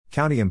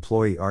County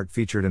employee art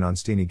featured in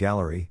Onstini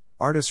Gallery,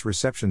 artists'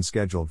 reception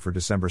scheduled for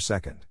December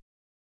 2nd.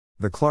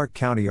 The Clark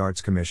County Arts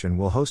Commission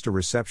will host a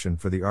reception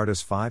for the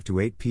artists 5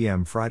 to 8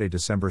 p.m. Friday,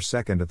 December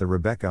 2nd at the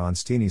Rebecca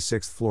Onstini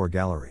 6th floor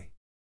gallery.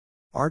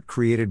 Art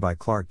created by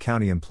Clark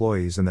County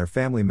employees and their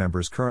family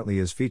members currently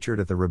is featured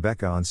at the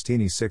Rebecca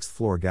Onstini 6th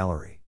floor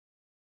gallery.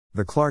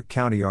 The Clark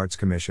County Arts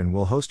Commission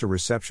will host a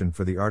reception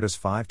for the artists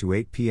 5 to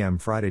 8 p.m.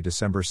 Friday,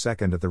 December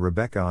 2nd at the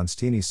Rebecca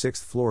Onstini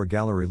 6th floor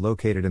gallery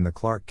located in the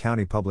Clark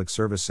County Public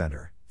Service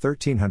Center,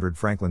 1300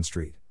 Franklin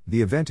Street.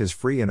 The event is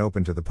free and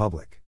open to the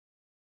public.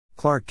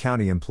 Clark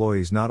County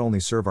employees not only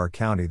serve our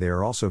county, they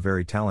are also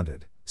very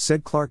talented,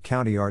 said Clark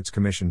County Arts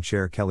Commission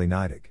Chair Kelly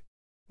Neidig.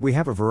 We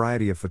have a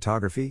variety of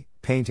photography,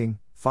 painting,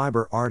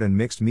 fiber art and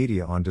mixed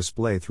media on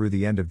display through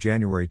the end of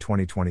January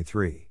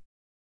 2023.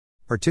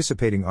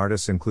 Participating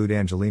artists include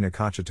Angelina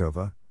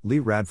Kochetova, Lee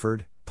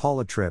Radford,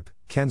 Paula Tripp,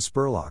 Ken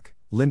Spurlock,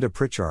 Linda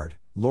Pritchard,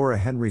 Laura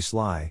Henry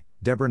Sly,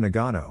 Deborah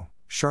Nagano,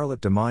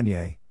 Charlotte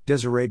DeMonier,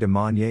 Desiree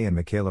DeMonier and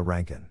Michaela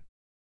Rankin.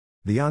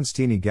 The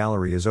Onstini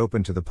Gallery is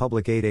open to the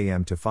public 8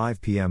 a.m. to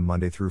 5 p.m.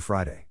 Monday through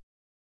Friday.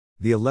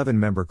 The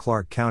 11-member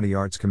Clark County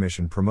Arts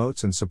Commission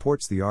promotes and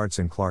supports the arts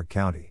in Clark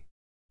County.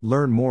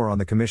 Learn more on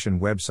the Commission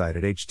website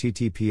at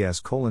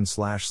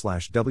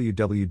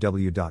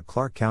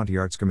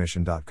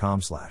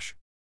https://www.clarkcountyartscommission.com/.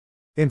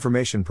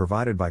 Information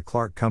provided by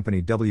Clark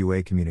Company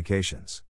WA Communications.